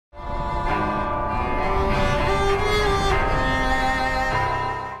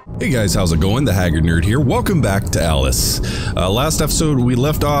Hey guys, how's it going? TheHaggardNerd here. Welcome back to Alice. Last episode we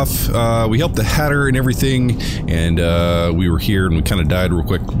left off, we helped the Hatter and everything, and we were here and we kind of died real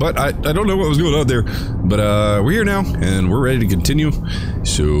quick. But I don't know what was going on there. But we're here now, and we're ready to continue.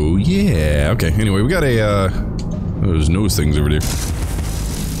 So yeah, okay. Anyway, we got a, those nose things over there.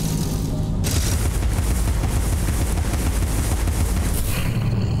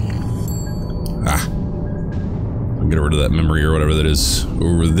 Get rid of that memory or whatever that is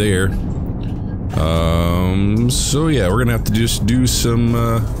over there. So yeah, we're gonna have to just do some,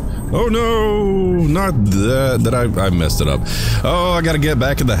 oh no, not that I messed it up. Oh, I gotta get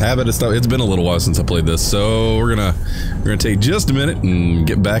back in the habit of stuff. It's been a little while since I played this, so we're gonna take just a minute and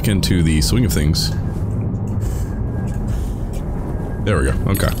get back into the swing of things. There we go.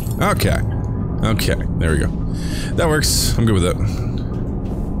 Okay, there we go. That works. I'm good with that.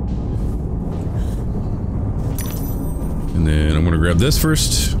 And then I'm gonna grab this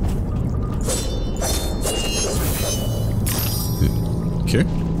first. Okay.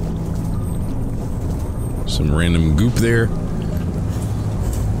 Some random goop there.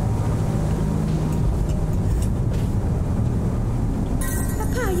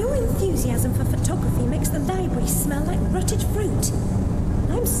 Papa, your enthusiasm for photography makes the library smell like rotted fruit.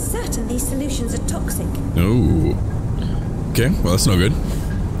 I'm certain these solutions are toxic. Oh. Okay, well that's no good.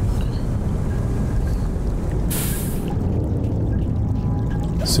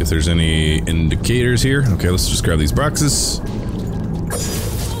 See if there's any indicators here. Okay, let's just grab these boxes.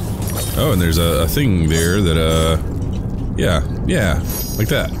 Oh, and there's a thing there that, yeah, like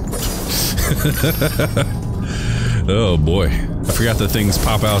that. Oh boy. I forgot that things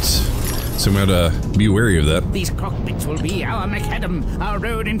pop out, so I'm gonna be wary of that. These cockpits will be our macadam, our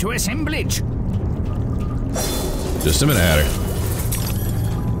road into assemblage. Just a minute, Hatter.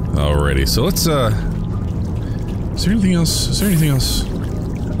 Alrighty, so let's, is there anything else?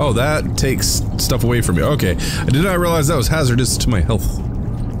 Oh, that takes stuff away from me. Okay, I did not realize that was hazardous to my health.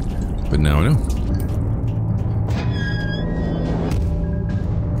 But now I know.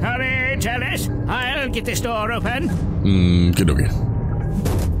 Courage, Alice. I'll get this door open. Good okay.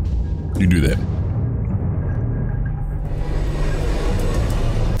 You do that.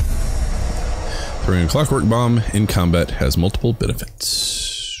 Throwing a clockwork bomb in combat has multiple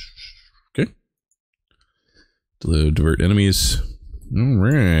benefits. Okay. Divert enemies.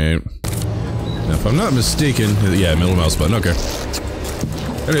 Alright. Now, if I'm not mistaken, yeah, middle mouse button, okay.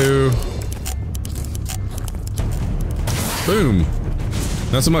 Hello. Boom.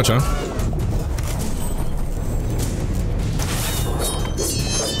 Not so much, huh?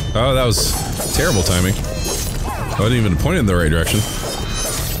 Oh, that was terrible timing. I wasn't even pointed in the right direction.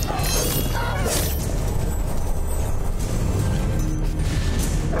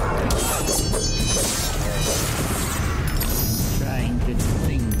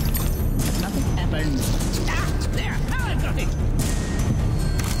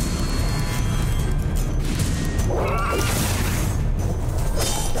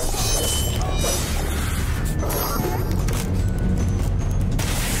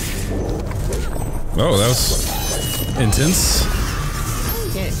 Oh, that was intense.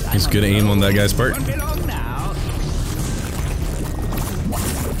 He's good aim on that guy's part.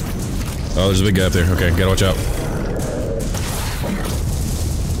 Oh, there's a big guy up there. Okay, gotta watch out.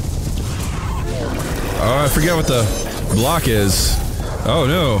 Oh, I forgot what the block is. Oh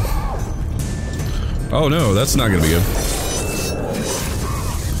no. Oh no, that's not gonna be good.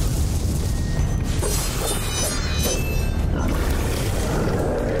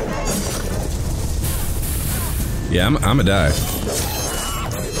 Yeah, I'm a die.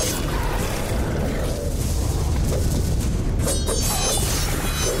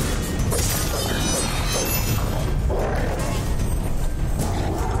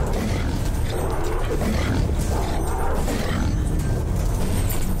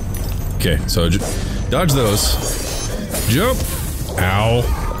 Okay, so dodge those. Jump. Ow.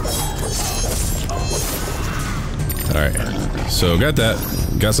 Alright, so got that.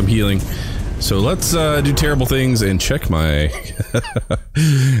 Got some healing. So let's do terrible things and check my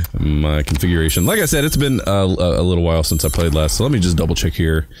my configuration. Like I said, it's been a little while since I played last, so let me just double check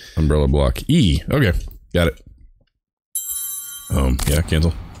here. Umbrella block E. Okay, got it. Yeah,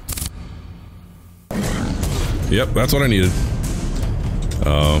 cancel. Yep, that's what I needed.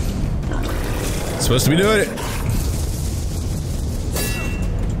 Supposed to be doing it.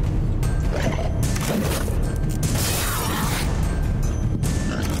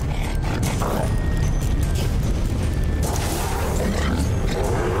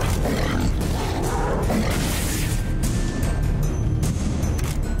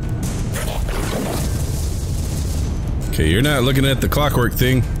 Okay, you're not looking at the clockwork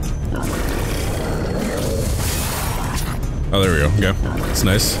thing. Oh, there we go. Okay. That's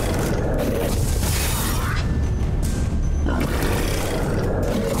nice.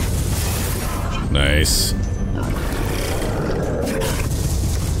 Nice.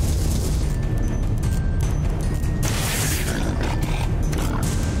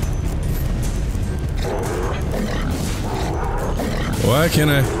 Why can't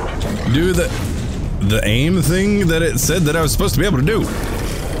I do the aim thing that it said that I was supposed to be able to do?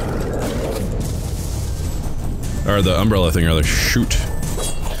 Or the umbrella thing, rather. Shoot.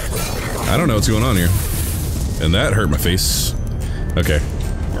 I don't know what's going on here. And that hurt my face. Okay.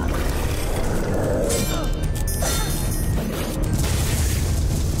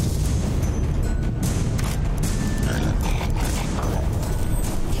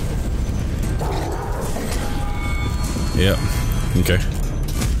 Yep. Okay.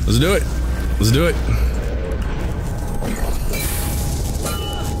 Let's do it. Let's do it.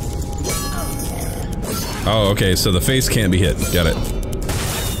 Oh, okay, so the face can't be hit. Got it.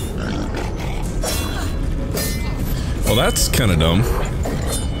 Well, that's kind of dumb.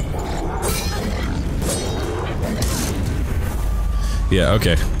 Yeah,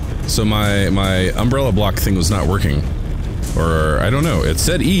 okay. So my umbrella block thing was not working. Or, I don't know. It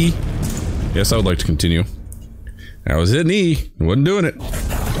said E. Yes, I would like to continue. I was hitting E. It wasn't doing it.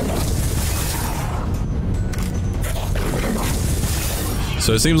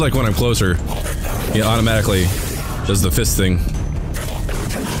 So it seems like when I'm closer, it automatically does the fist thing.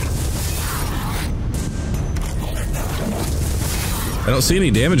 I don't see any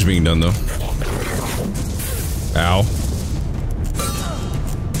damage being done, though. Ow.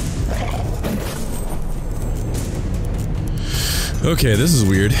 Okay, this is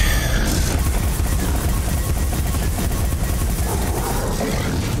weird.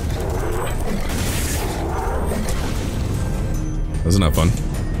 This is not fun.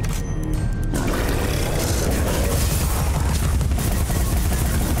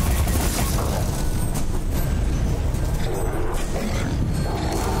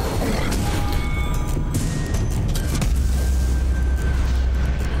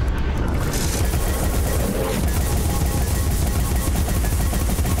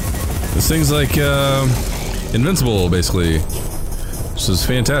 This thing's like, invincible, basically. This is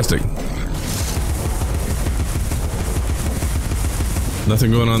fantastic.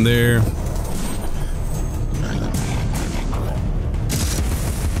 Nothing going on there.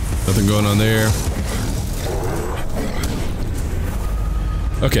 Nothing going on there.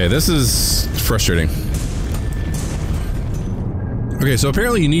 Okay, this is frustrating. Okay, so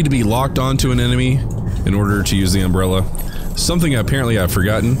apparently you need to be locked onto an enemy in order to use the umbrella. Something apparently I've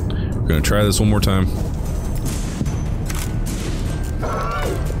forgotten. We're gonna try this one more time.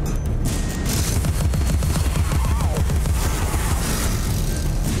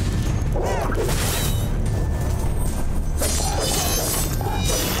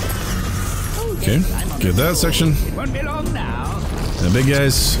 Okay, get that section. It won't be long now. The big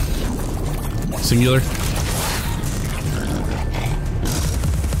guys. Singular.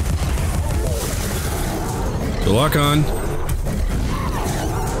 So lock on.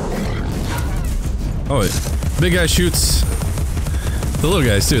 Oh, wait. Big guy shoots the little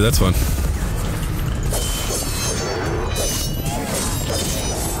guys too, that's fun.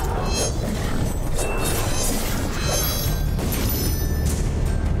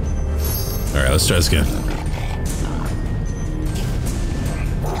 Alright, let's try this again.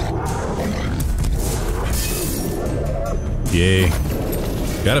 Yay.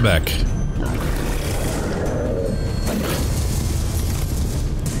 Got it back.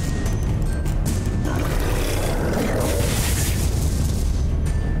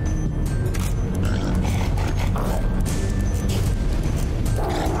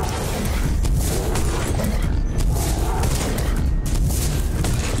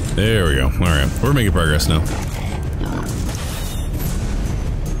 There we go. Alright, we're making progress now.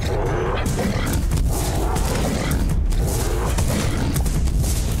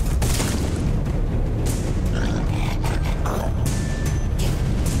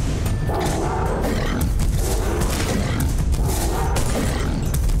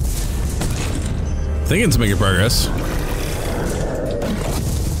 Thinking it's making progress.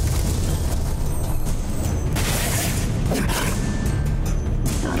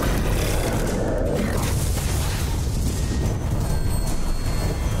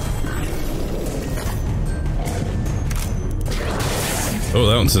 Oh,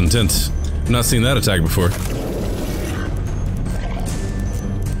 that one's intense. I've not seen that attack before.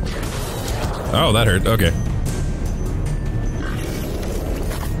 Oh, that hurt. Okay.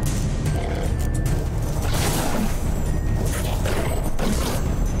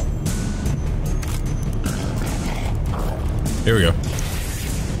 Here we go.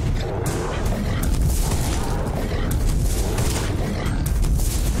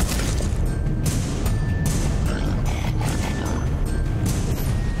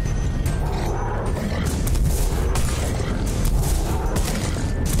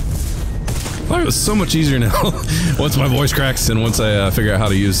 Life is so much easier now once my voice cracks and once I figure out how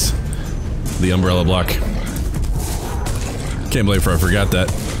to use the umbrella block. Can't believe I forgot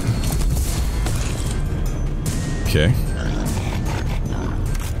that. Okay.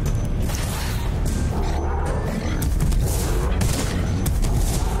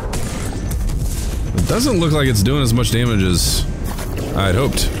 It doesn't look like it's doing as much damage as I'd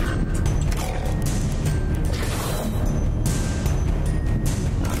hoped.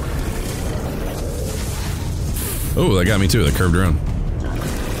 Oh, that got me too. That curved around.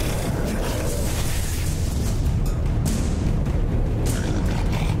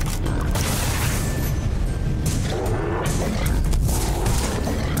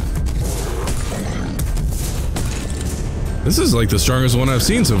 This is like the strongest one I've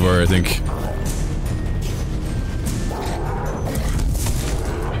seen so far, I think.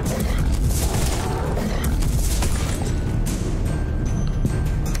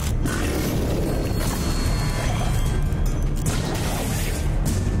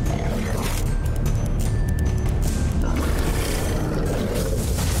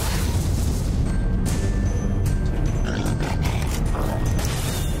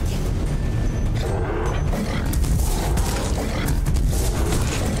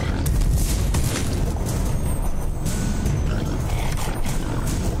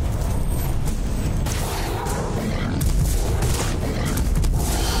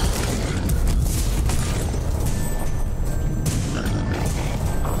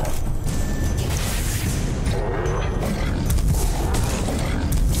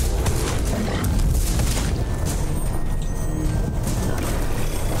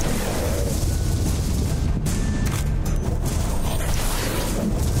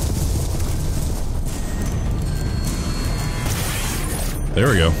 There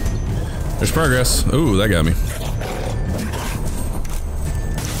we go. There's progress. Ooh, that got me.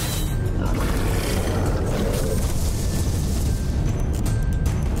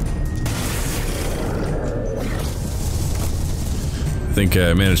 I think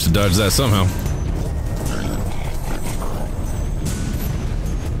I managed to dodge that somehow.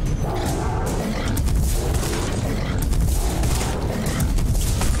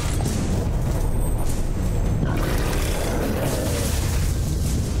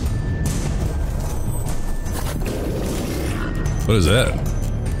 What is that?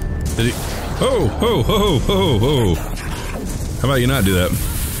 Did he? Oh, oh, oh, oh, oh. How about you not do that?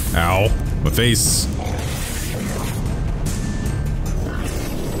 Ow. My face.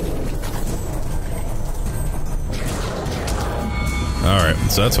 Alright,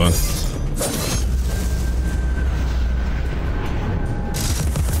 so that's fun.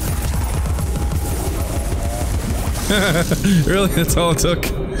 Really? That's all it took?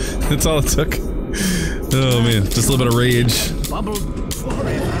 That's all it took? Oh man, just a little bit of rage. Bubble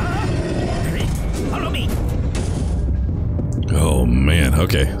forever. Follow me. Oh man,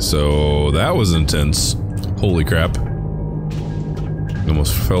 okay, so that was intense. Holy crap.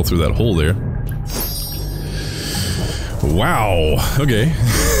 Almost fell through that hole there. Wow, okay.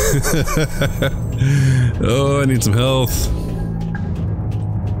 Oh, I need some health.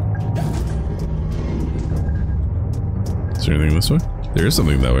 Is there anything this way? There is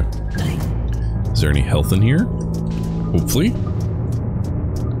something that way. Is there any health in here? Hopefully.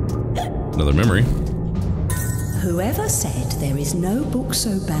 Another memory. Whoever said there is no book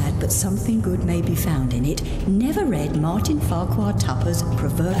so bad but something good may be found in it never read Martin Farquhar Tupper's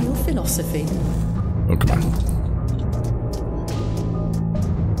proverbial philosophy. Oh, come on.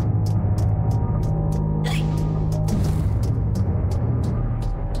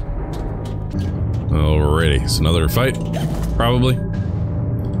 Alrighty, it's another fight, probably.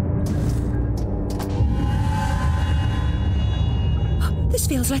 This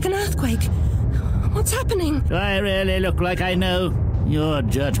feels like an earthquake. What's happening? Do I really look like I know? Your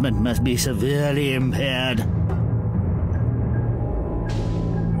judgment must be severely impaired.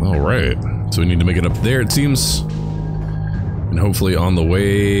 Alright, so we need to make it up there, it seems. And hopefully on the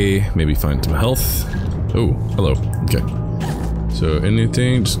way, maybe find some health. Oh, hello. Okay. So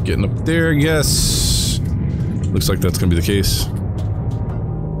anything, just getting up there, I guess. Looks like that's gonna be the case.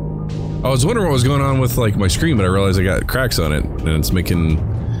 I was wondering what was going on with like my screen, but I realized I got cracks on it, and it's making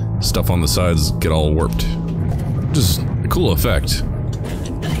stuff on the sides get all warped. Just a cool effect.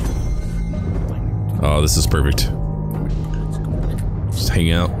 Oh, this is perfect. Just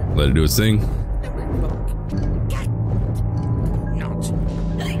hang out, let it do its thing.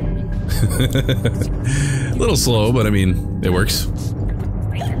 A little slow, but I mean, it works.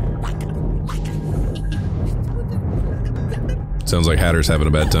 Sounds like Hatter's having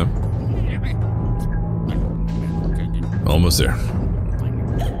a bad time. Almost there.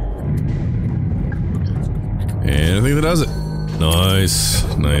 And I think that does it. Nice,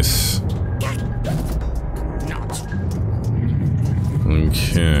 nice.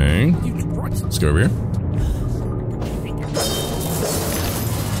 Okay. Let's go over here.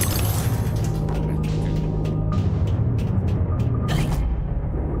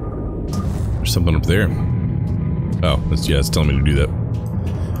 There's something up there. Oh, that's, yeah, it's telling me to do that.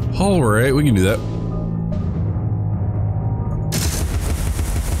 Alright, we can do that.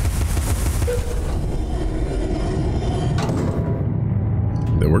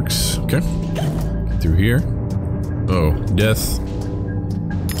 That works. Okay. Get through here. Oh, death.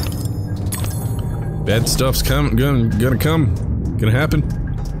 Bad stuff's coming. Gonna come. Gonna happen.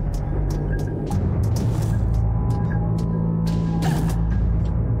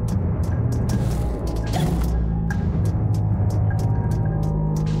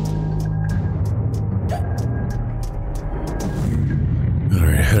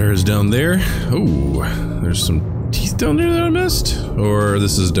 Alright, header's down there. Oh, there's some teeth down there that I missed? Or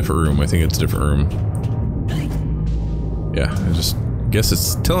this is a different room. I think it's a different room. Yeah, I just guess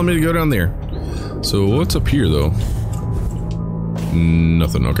it's telling me to go down there. So what's up here though?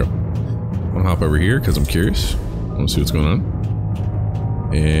 Nothing, okay. I'll hop over here because I'm curious. I want to see what's going on.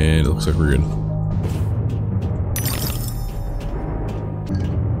 And it looks like we're good.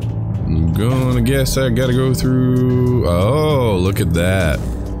 I'm gonna guess I gotta go through... Oh, look at that.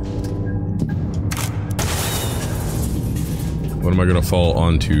 What am I gonna fall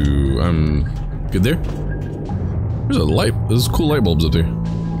onto? I'm good there? There's a light. There's cool light bulbs up there.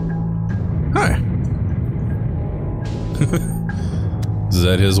 Hi. Is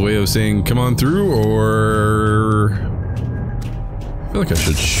that his way of saying come on through, or... I feel like I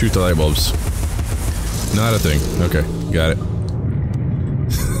should shoot the light bulbs. Not a thing. Okay, got it.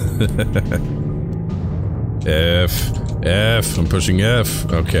 F. F. I'm pushing F.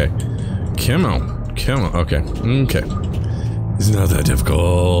 Okay. Come on. Come on. Okay. Okay. It's not that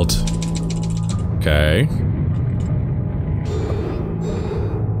difficult. Okay.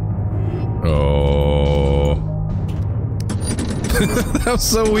 Oh. That was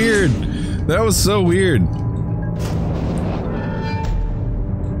so weird. That was so weird.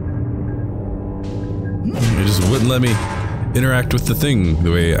 It just wouldn't let me interact with the thing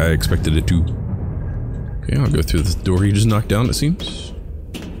the way I expected it to. Okay, I'll go through this door you just knocked down, it seems.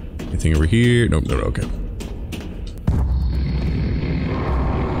 Anything over here? Nope, no, okay.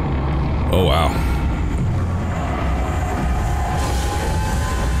 Oh, wow.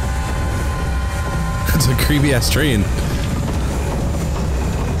 That's a creepy ass train.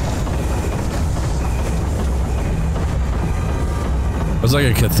 It's like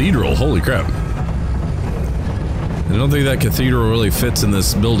a cathedral, holy crap. I don't think that cathedral really fits in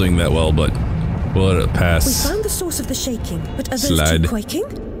this building that well, but we'll let it pass. We found the source of the shaking, but are those two quaking?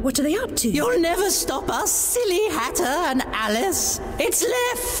 What are they up to? You'll never stop us, silly Hatter and Alice. It's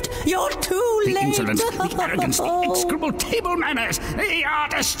left. You're too late. The insolence, the arrogance, the execrable table manners. They are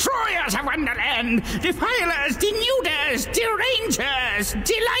destroyers of Wonderland. Defilers, denuders, derangers.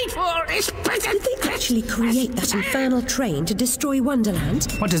 Delightful, exquisite. Did they actually create that infernal train to destroy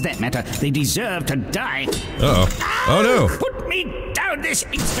Wonderland? What does that matter? They deserve to die. Uh-oh. Oh no. Put me down this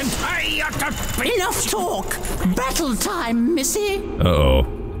instant. I ought to be... Enough talk. Battle time, missy.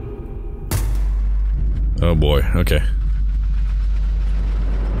 Uh-oh. Oh boy, okay.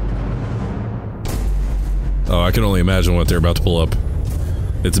 Oh, I can only imagine what they're about to pull up.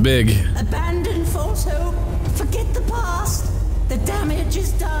 It's big. Abandon false hope. Forget the past. The damage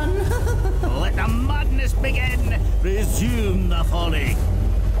is done. Let the madness begin. Resume the folly.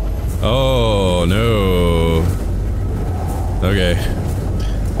 Oh no. Okay.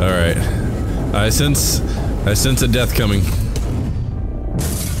 Alright. I sense a death coming.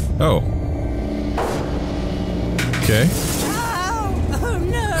 Oh. Okay. Oh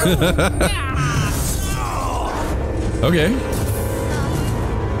no. Okay.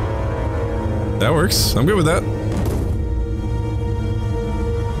 That works. I'm good with that.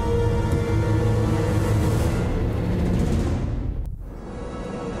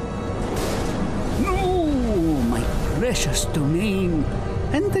 No, my precious domain.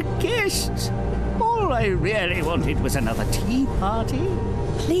 And the guests. All I really wanted was another tea party.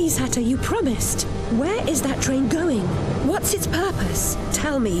 Please, Hatter, you promised. Where is that train going? What's its purpose?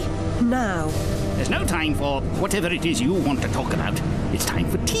 Tell me, now. There's no time for whatever it is you want to talk about. It's time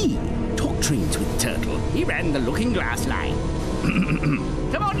for tea. Talk trains with Turtle. He ran the Looking Glass line.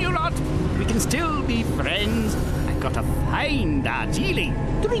 Come on, you lot. We can still be friends. I've got to find Darjeeling.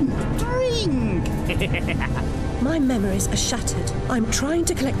 Drink. My memories are shattered. I'm trying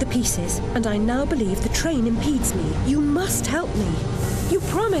to collect the pieces, and I now believe the train impedes me. You must help me. You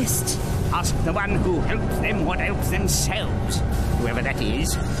promised. Ask the one who helps them what helps themselves. Whoever that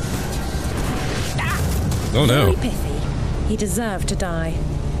is. Ah! Oh no. Very pithy. He deserved to die.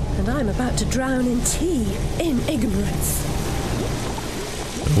 And I'm about to drown in tea, in ignorance.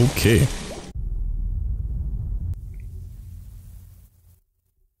 Okay.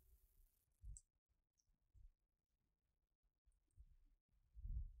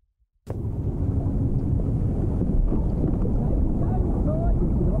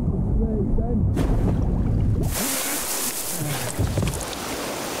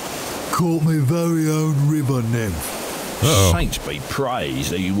 Caught my very own river nymph. Uh-oh. Saints be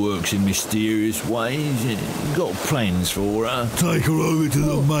praised that he works in mysterious ways. Got plans for her. Take her over to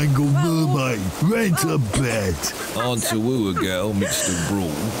the Mangled Mermaid. Rent a bed. Hard to woo a girl mixed a brawl.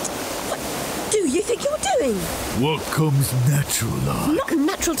 What do you think you're doing? What comes natural like? Not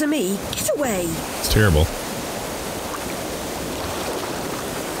natural to me. Get away. It's terrible.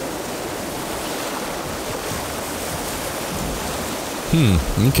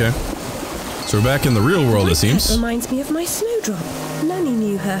 Okay. So we're back in the real world, it seems. That reminds me of my snowdrop. Nanny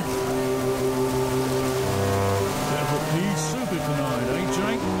knew her.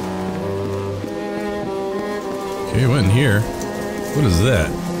 Okay, what in here? What is that?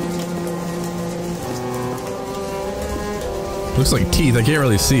 Looks like teeth. I can't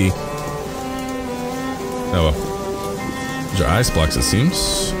really see. Oh well. Those are ice blocks, it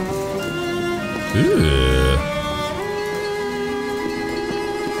seems. Ew.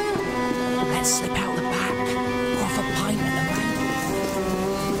 Let's slip out the back. Pour off a pint in the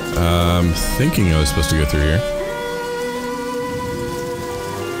rain. I'm thinking I was supposed to go through here.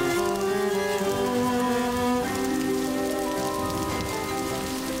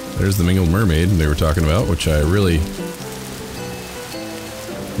 There's the Mangled Mermaid they were talking about, which I really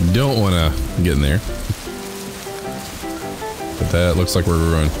don't want to get in there. But that looks like where we're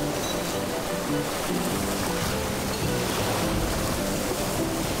going.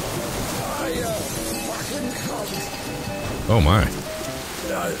 Oh my.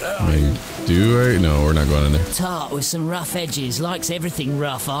 I mean, do I? No, we're not going in there. Tart with some rough edges. Likes everything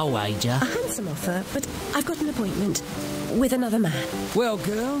rough, I'll wager. A handsome offer, but I've got an appointment with another man. Well,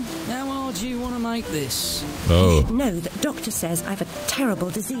 girl, how hard do you want to make this? Oh. No, the doctor says I've a terrible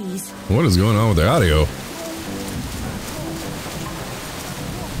disease. What is going on with the audio?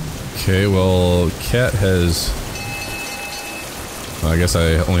 Okay, well, Cat has... I guess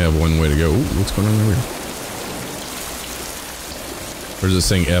I only have one way to go. Ooh, what's going on over here? Or is it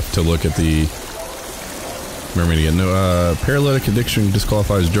saying F to look at the mermaid again? No, paralytic addiction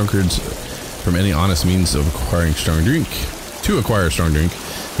disqualifies drunkards from any honest means of acquiring strong drink. To acquire strong drink,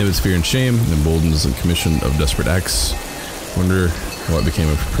 inhibits fear and shame, and emboldens the commission of desperate acts. Wonder what became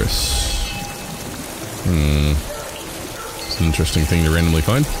of Chris. It's an interesting thing to randomly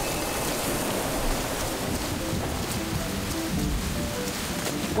find.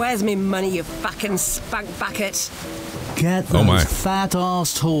 Where's me money, you fucking spunk bucket? Get those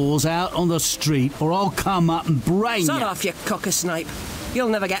fat-assed whores out on the street, or I'll come up and brain Sod you. off, you cocker-snipe. You'll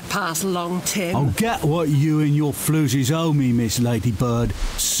never get past Long Tim. I'll get what you and your floozies owe me, Miss Ladybird.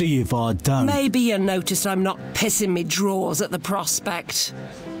 See if I don't. Maybe you notice I'm not pissing me drawers at the prospect.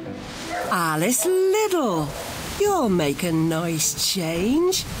 Alice Liddle, you'll make a nice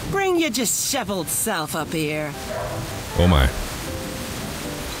change. Bring your dishevelled self up here. Oh my.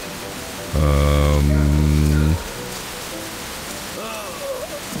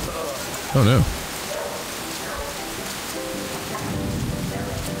 Oh no.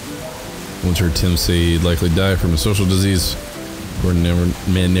 Once heard Tim say he'd likely die from a social disease where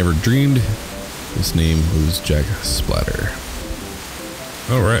man never dreamed. His name was Jack Splatter.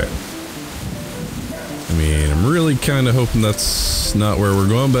 Alright. I mean, I'm really kind of hoping that's not where we're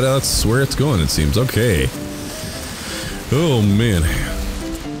going, but that's where it's going, it seems. Okay. Oh man.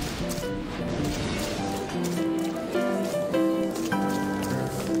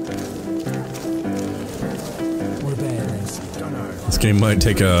 This game might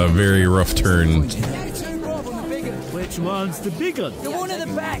take a very rough turn. Which one's the bigger? The one at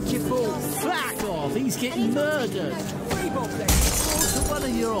the back, you fool. Back off, he's getting murdered. What's the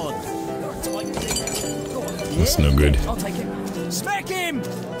one you're on? That's no good. I'll take it. Smack him!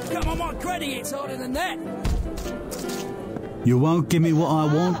 Come on, my credit, it's harder than that. You won't give me what I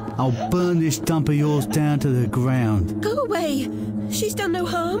want? I'll burn this dump of yours down to the ground. Go away. She's done no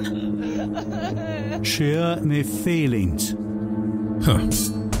harm. She hurt me feelings. Huh.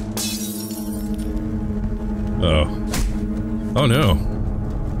 Oh. Oh no.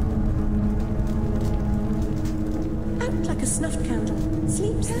 Out like a snuffed candle.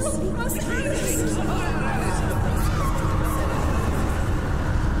 Sleep, sleep.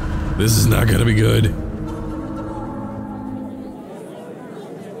 This is not gonna be good.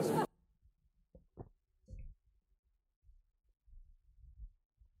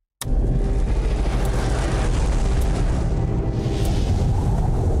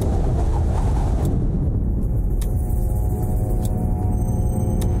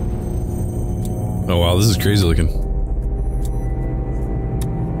 Oh wow, this is crazy looking.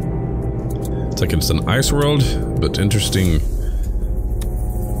 It's like it's an ice world, but interesting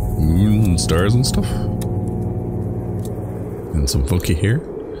moon and stars and stuff. And some funky hair.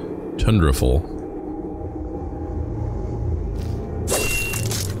 Tundraful.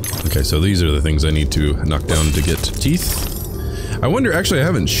 Okay, so these are the things I need to knock down to get teeth. I wonder, actually I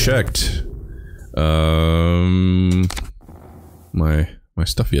haven't checked my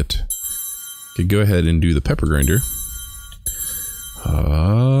stuff yet. Could go ahead and do the pepper grinder.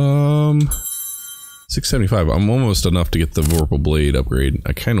 675. I'm almost enough to get the Vorpal Blade upgrade.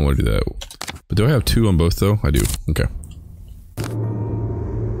 I kind of want to do that. But do I have 2 on both though? I do. Okay.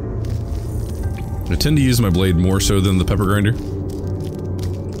 I tend to use my blade more so than the pepper grinder,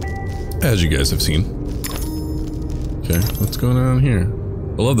 as you guys have seen. Okay, what's going on here?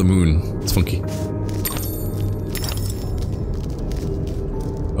 I love the moon. It's funky.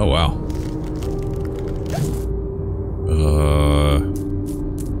 Oh wow.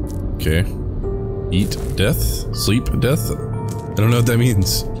 Okay. Eat death? Sleep death? I don't know what that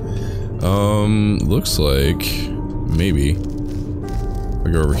means. Looks like maybe if I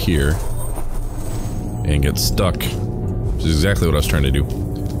go over here and get stuck, which is exactly what I was trying to do.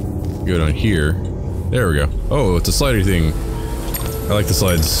 Go down here. There we go. Oh, it's a slider thing. I like the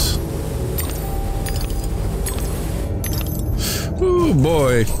slides. Oh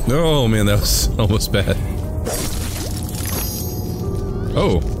boy. Oh man, that was almost bad.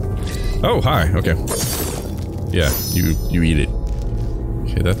 Oh. Oh, hi. Okay. Yeah, you eat it.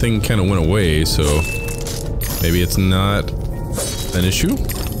 Okay, that thing kind of went away, so maybe it's not an issue.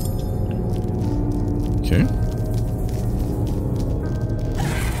 Okay.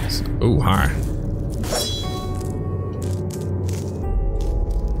 Oh, hi.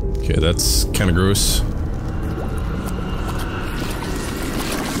 Okay, that's kind of gross.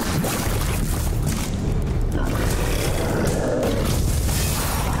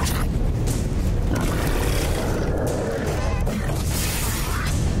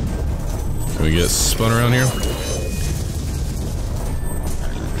 Can we get spun around here?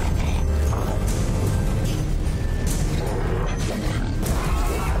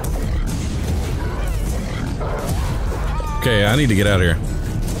 Okay, I need to get out of here.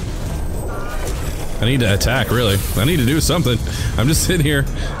 I need to attack, really. I need to do something. I'm just sitting here,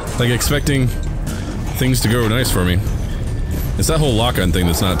 like, expecting things to go nice for me. It's that whole lock-on thing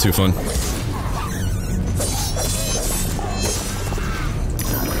that's not too fun.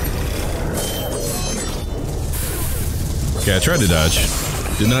 Okay, I tried to dodge.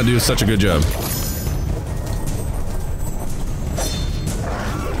 Did not do such a good job.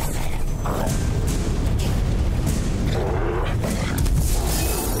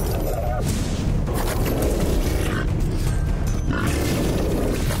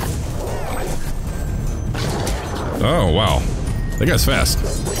 Oh, wow. That guy's fast.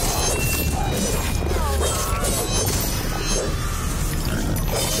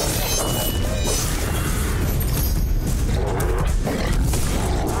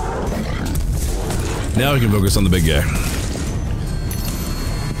 Now we can focus on the big guy.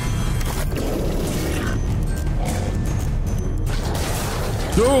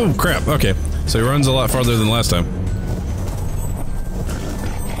 Oh, crap. Okay. So he runs a lot farther than last time.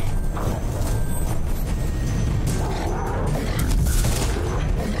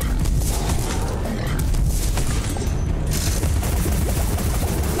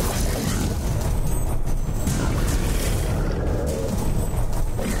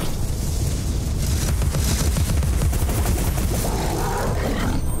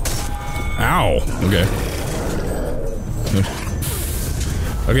 Ow. Okay.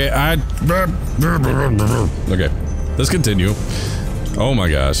 Okay, okay, let's continue. Oh my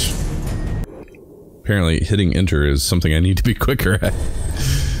gosh. Apparently hitting enter is something I need to be quicker at.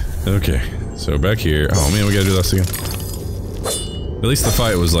 Okay, so back here. Oh man, we gotta do this again. At least the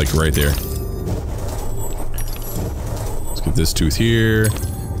fight was like right there. Let's get this tooth here.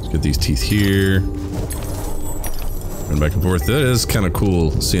 Let's get these teeth here. Run back and forth. That is kind of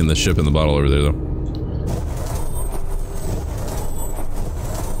cool seeing the ship in the bottle over there though.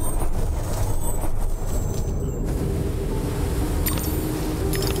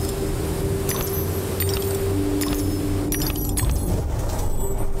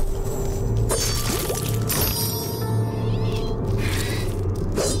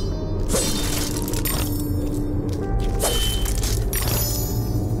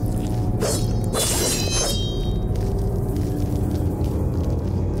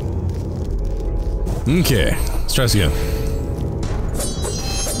 Okay, let's try this again.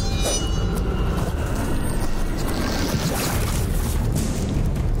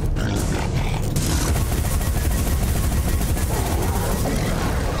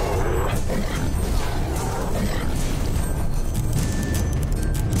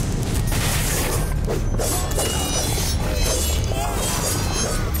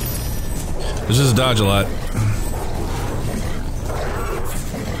 Let's just dodge a lot.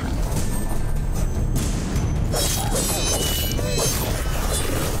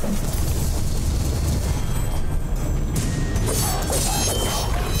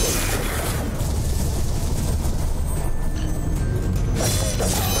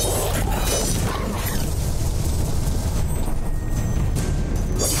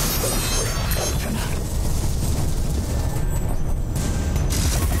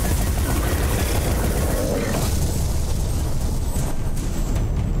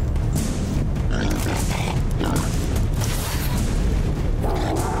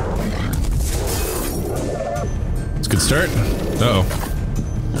 Good start. Uh-oh.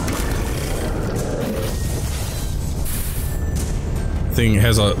 Thing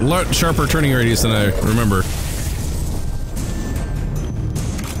has a lot sharper turning radius than I remember.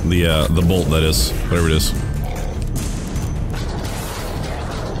 The bolt, that is. Whatever it is.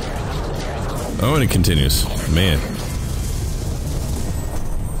 Oh, and it continues. Man.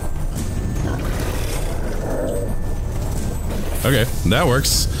 Okay, that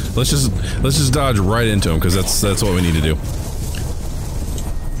works. Let's just dodge right into him, because that's what we need to do.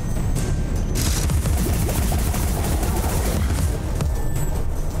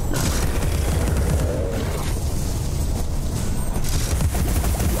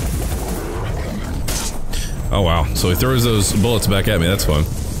 Oh wow, so he throws those bullets back at me, that's fun.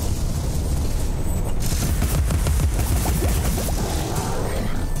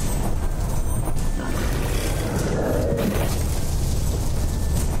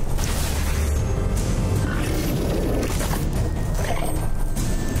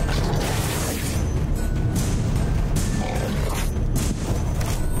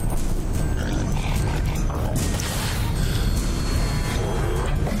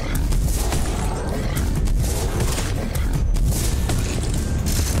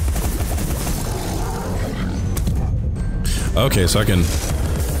 Okay, so I can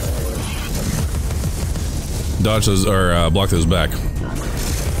dodge those, or block those back.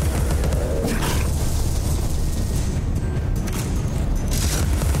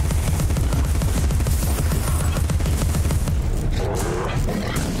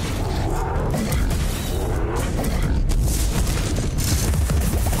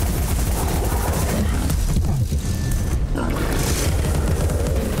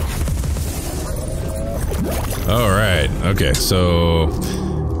 Alright, okay, so...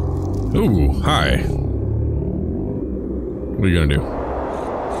 Ooh, hi. What are you gonna do?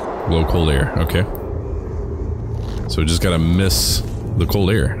 Blow cold air, okay. So we just gotta miss the cold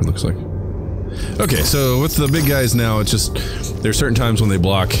air, it looks like. Okay, so with the big guys now, it's just... There's certain times when they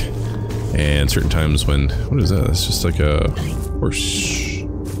block, and certain times when... What is that? That's just like a... horse...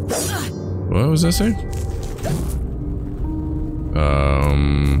 What was that saying?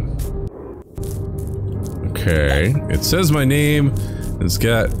 Okay, it says my name, and it's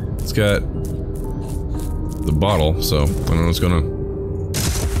got the bottle, so I don't know what's going on.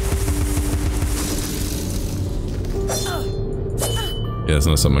 Yeah, that's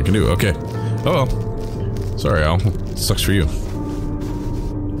not something I can do, okay. Oh well. Sorry, Al. Sucks for you.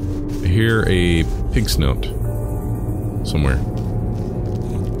 I hear a pig's note somewhere.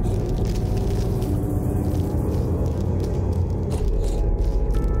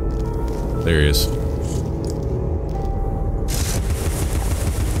 There he is.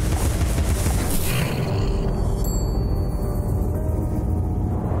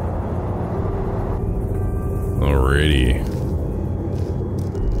 Alrighty.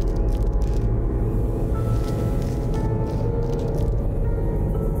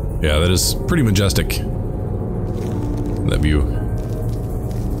 Yeah, that is pretty majestic. That view.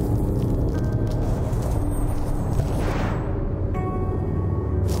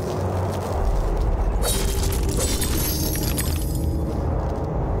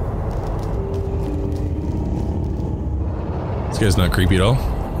 This guy's not creepy at all.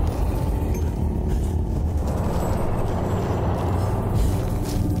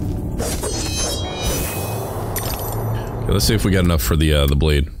 Okay, let's see if we got enough for the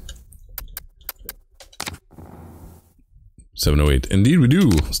blade. 708. Indeed we do.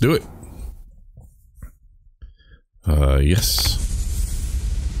 Let's do it. Yes.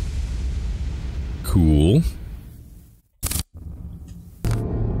 Cool.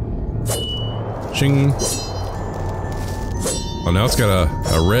 Ching. Oh, now it's got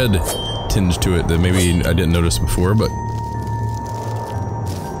a red tinge to it that maybe I didn't notice before, but...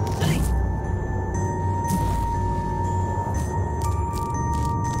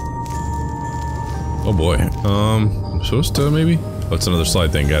 Oh boy. I'm supposed to maybe? Oh, it's another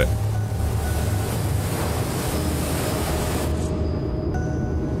slide thing, got it.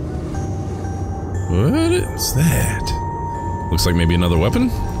 What is that? Looks like maybe another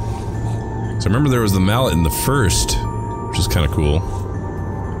weapon? So I remember there was the mallet in the first, which is kind of cool.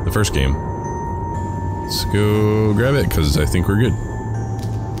 The first game. Let's go grab it, because I think we're good.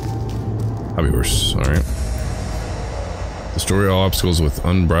 Hobby horse, alright. Destroy all obstacles with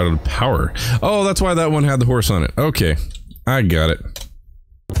unbridled power. Oh, that's why that one had the horse on it. Okay, I got it.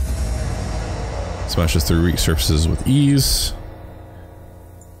 Smashes through weak surfaces with ease.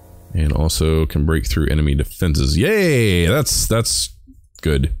 And also can break through enemy defenses. Yay! That's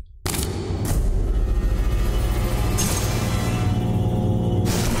good.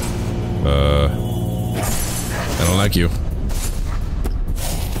 I don't like you.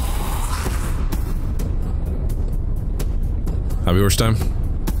 Hobby horse time?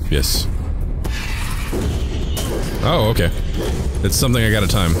 Yes. Oh, okay. It's something I gotta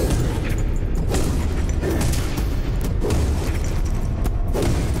time.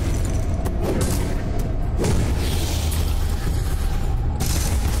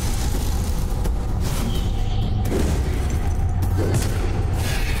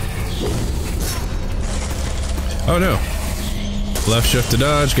 Oh no. Left shift to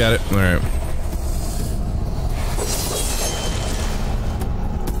dodge, got it. Alright.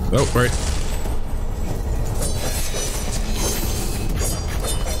 Oh, right.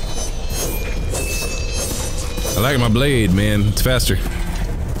 I like my blade, man. It's faster.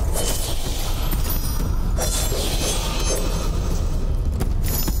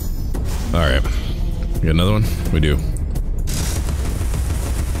 Alright. We got another one? We do.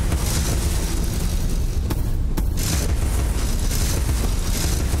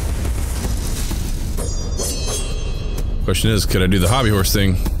 Question is, could I do the hobby horse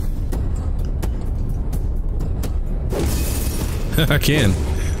thing? I can.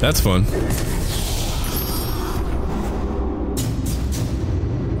 That's fun.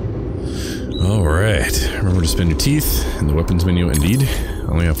 Alright. Remember to spin your teeth in the weapons menu, indeed. I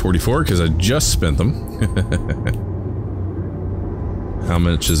only have 44 because I just spent them. How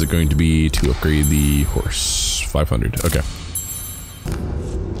much is it going to be to upgrade the horse? 500. Okay.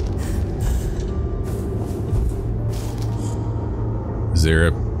 Is there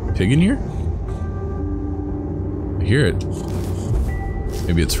a pig in here? I hear it.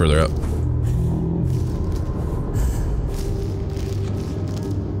 Maybe it's further up.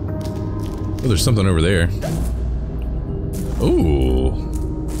 Oh, there's something over there. Ooh.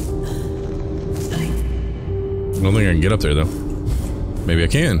 I don't think I can get up there, though. Maybe I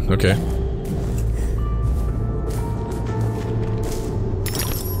can. Okay.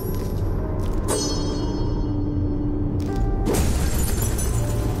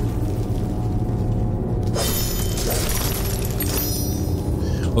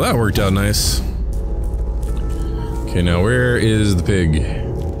 Well, that worked out nice. Okay, now where is the pig?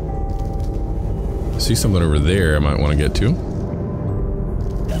 I see something over there I might want to get to.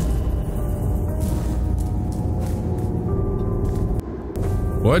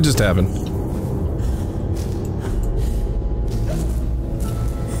 What just happened?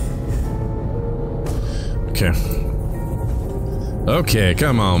 Okay. Okay,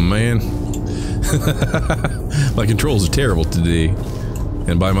 come on, man. My controls are terrible today.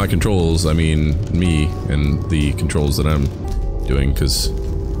 And by my controls, I mean me and the controls that I'm doing, because,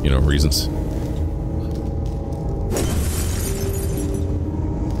 you know, reasons.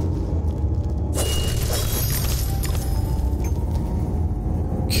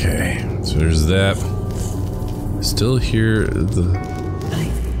 Okay, so there's that. I still hear the...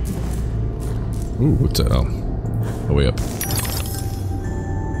 Ooh, what's that? Oh, way up.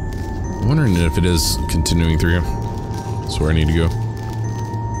 I'm wondering if it is continuing through here. That's where I need to go.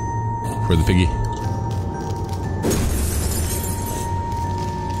 For the piggy.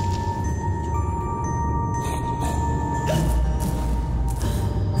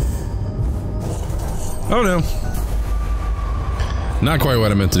 Oh no. Not quite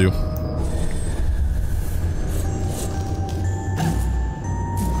what I meant to do.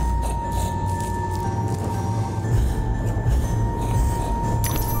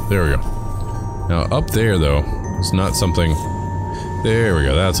 There we go. Now up there though, is not something... There we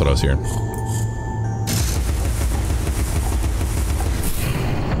go, that's what I was hearing.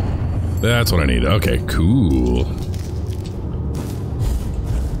 That's what I need. Okay, cool.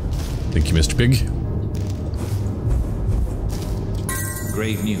 Thank you, Mr. Pig.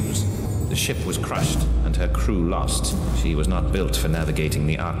 grave news. The ship was crushed and her crew lost. She was not built for navigating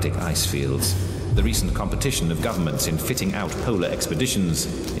the Arctic ice fields. The recent competition of governments in fitting out polar expeditions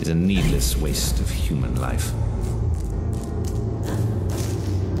is a needless waste of human life.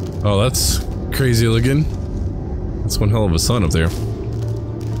 Oh, that's crazy looking. That's one hell of a sun up there.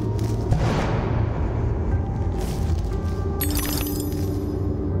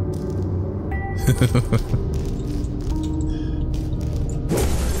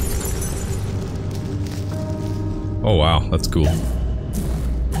 Oh wow, that's cool.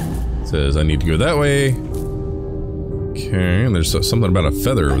 It says I need to go that way. Okay, and there's something about a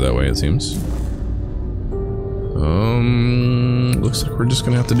feather over that way, it seems. Looks like we're just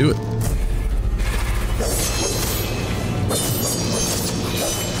gonna have to do it.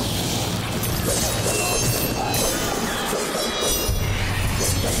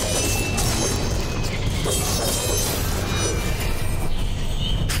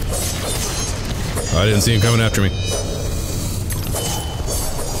 I didn't see him coming after me.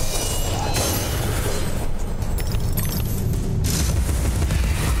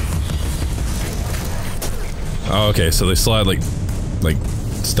 Oh, okay, so they slide like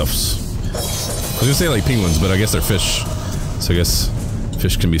stuffs. I was gonna say like penguins, but I guess they're fish. So I guess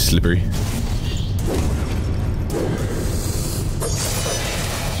fish can be slippery.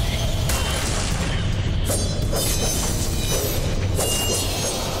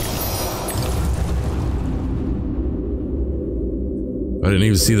 I didn't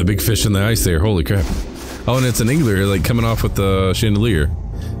even see the big fish in the ice there. Holy crap. Oh, and it's an angler, like, coming off with the chandelier.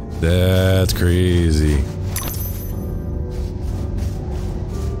 That's crazy.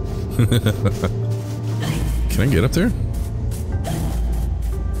 Can I get up there?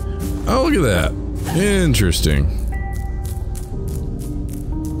 Oh, look at that. Interesting.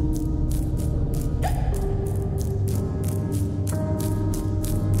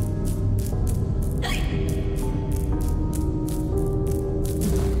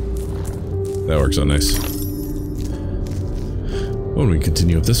 That works out nice. Oh, we can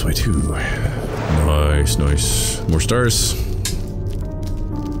continue up this way too. Nice, nice. More stars.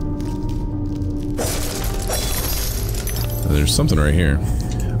 And there's something right here.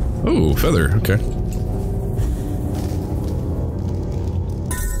 Oh, feather. Okay.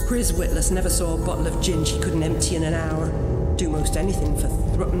 Chris Witless never saw a bottle of gin she couldn't empty in an hour. Do most anything for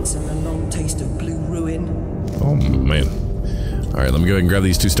threepence and a long taste of blue ruin. Oh, man. Alright, let me go ahead and grab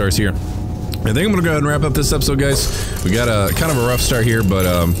these 2 stars here. I think I'm gonna go ahead and wrap up this episode, guys. We got a kind of a rough start here, but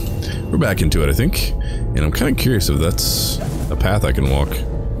we're back into it, I think. And I'm kind of curious if that's a path I can walk.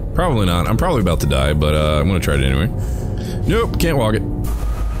 Probably not. I'm probably about to die, but I'm gonna try it anyway. Nope, can't walk it.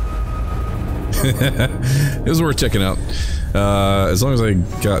 It was worth checking out. As long as I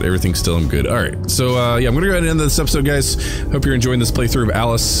got everything still, I'm good. Alright, so yeah, I'm gonna go ahead and end this episode, guys. Hope you're enjoying this playthrough of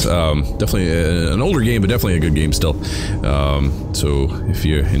Alice. Definitely an older game, but definitely a good game still. So if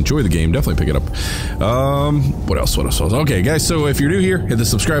you enjoy the game, definitely pick it up. What else? Okay, guys, so if you're new here, hit the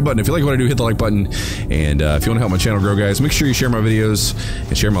subscribe button. If you like what I do, hit the like button. And if you want to help my channel grow, guys, make sure you share my videos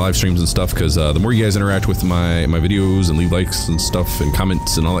and share my live streams and stuff, because the more you guys interact with my videos and leave likes and stuff and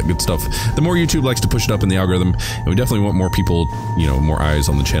comments and all that good stuff, the more YouTube likes to push it up in the algorithm. And we definitely want more people, you know, more eyes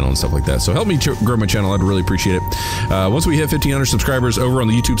on the channel and stuff like that. So help me grow my channel. I'd really appreciate it. Once we hit 1,500 subscribers over on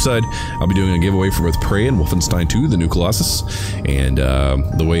the YouTube side, I'll be doing a giveaway for both Prey and Wolfenstein 2, the new Colossus. And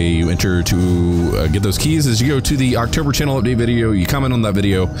the way you enter to get those keys is you go to the October channel update video, you comment on that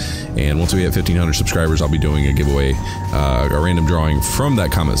video, and once we hit 1,500 subscribers, I'll be doing a giveaway, a random drawing from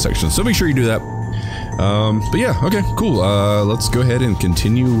that comment section. So make sure you do that. But yeah, okay, cool. Let's go ahead and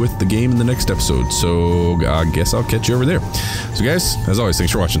continue with the game in the next episode. So I guess I'll catch you over there. So guys, as always,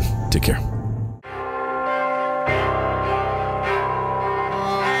 thanks for watching. Take care.